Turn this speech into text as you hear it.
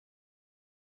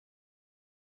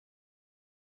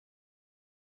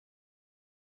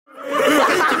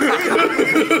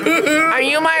Are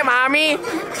you my mommy?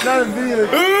 Not a video.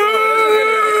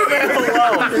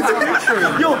 It's a picture.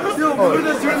 Yo, what are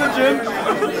this doing in the gym?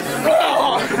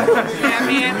 Yeah,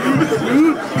 man.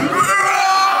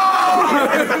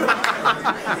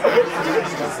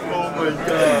 Oh my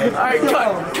god. Alright,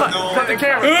 cut the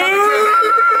camera.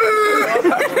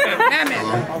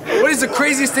 What is the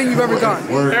craziest thing you've ever done?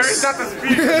 Works.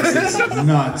 This is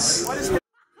nuts.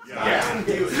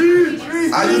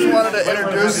 I just wanted to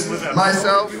introduce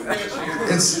myself.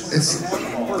 It's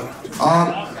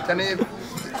can you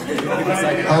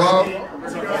hello?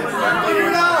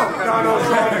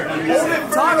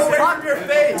 Talk your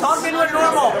face. Talk in like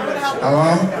normal.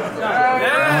 Hello?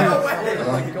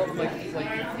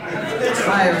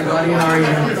 Hi everybody, how are you?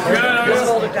 Just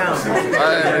hold it down.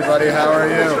 Hi everybody, how are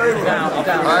you? Down.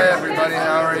 Hi everybody,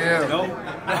 how are you?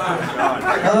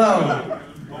 Hello.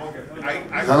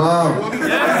 Hello.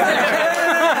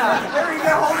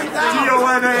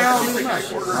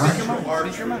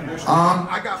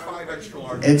 I got 5 extra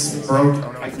large. It's broke.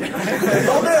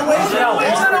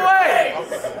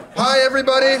 Hi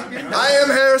everybody, I am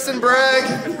Harrison Bragg.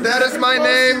 That is my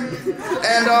name.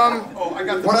 And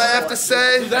what I have to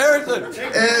say is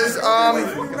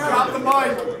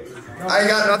I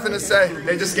got nothing to say.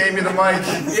 They just gave me the mic.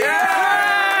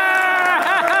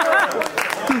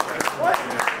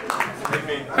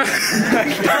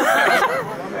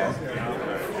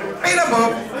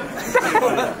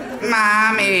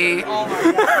 Mommy.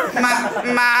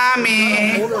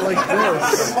 Mommy.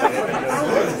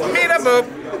 Meet a boop.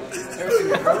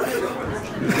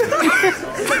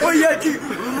 Oh yeah, keep.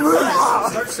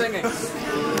 Start singing.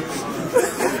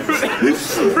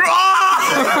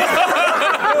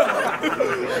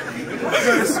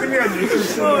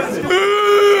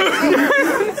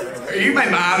 Are you my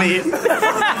mommy?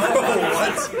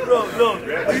 What? No.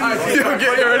 Okay,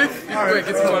 you ready? Wait,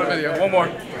 get this on a video. One more.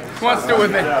 Who wants to do it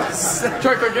with me?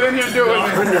 Choco, get in here and do it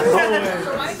with me.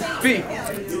 B.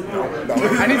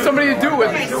 I need somebody to do it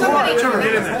with me. Trevor,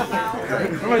 get in there.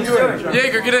 I'm gonna do it.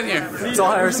 Jaeger, get in here. It's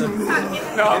all Harrison.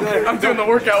 No, I'm doing the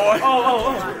workout one.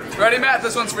 Oh. Ready, Matt?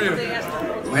 This one's for you.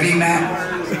 Ready, Matt?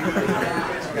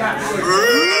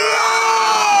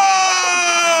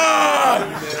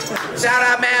 Shout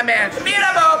out, Man. Meet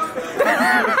him up.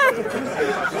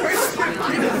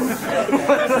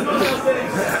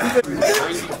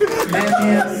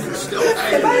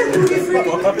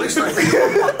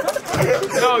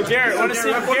 No, Garrett, want to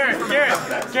sing? Garrett,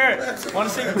 want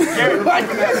to sing? Garrett,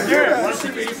 want to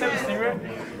sing 87 Stingray?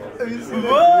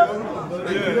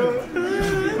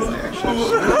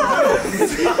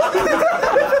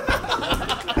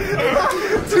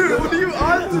 Dude, what are you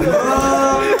on to?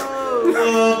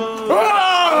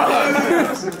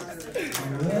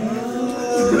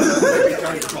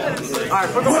 Alright,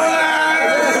 put the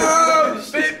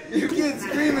you can't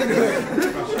scream into it.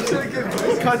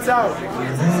 It cuts out.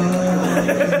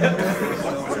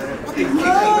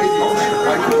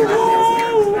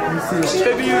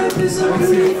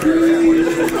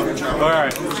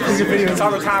 Alright, take a video.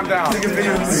 Tell her to calm down. Take a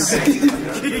video.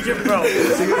 Bro.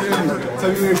 Tell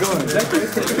me where you're going.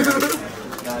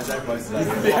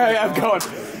 Yeah, I'm going.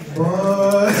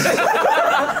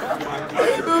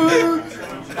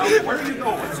 Where are you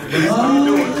going?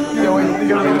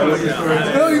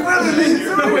 No, you went to me.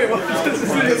 Wait, what?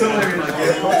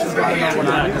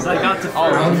 Because I got to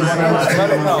follow.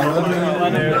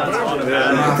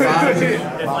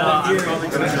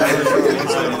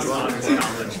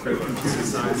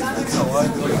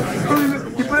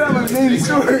 You put it on my main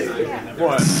story.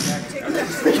 What?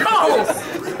 Go!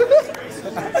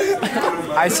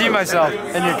 I see myself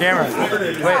in your camera.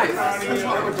 Wait.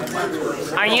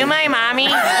 Are you my mommy?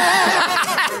 Is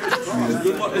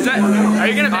that? Are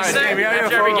you gonna miss that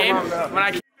after every game? When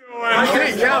I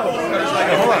Hey, yo.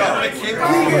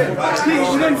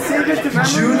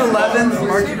 June 11th,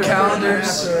 mark your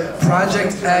calendars.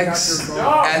 Project X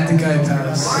at the Guy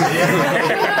Pass.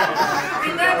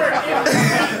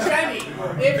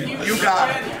 You got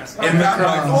it. In the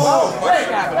crowd.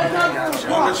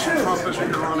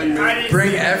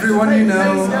 Bring everyone you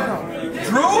know.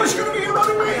 Drew is going to be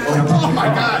running me. Oh my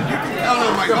God. You can count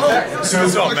on my goal.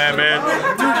 What's up, man?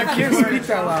 Dude, you can't speak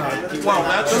that loud. Well,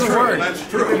 that's true. That's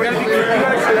true. You gotta be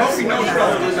careful.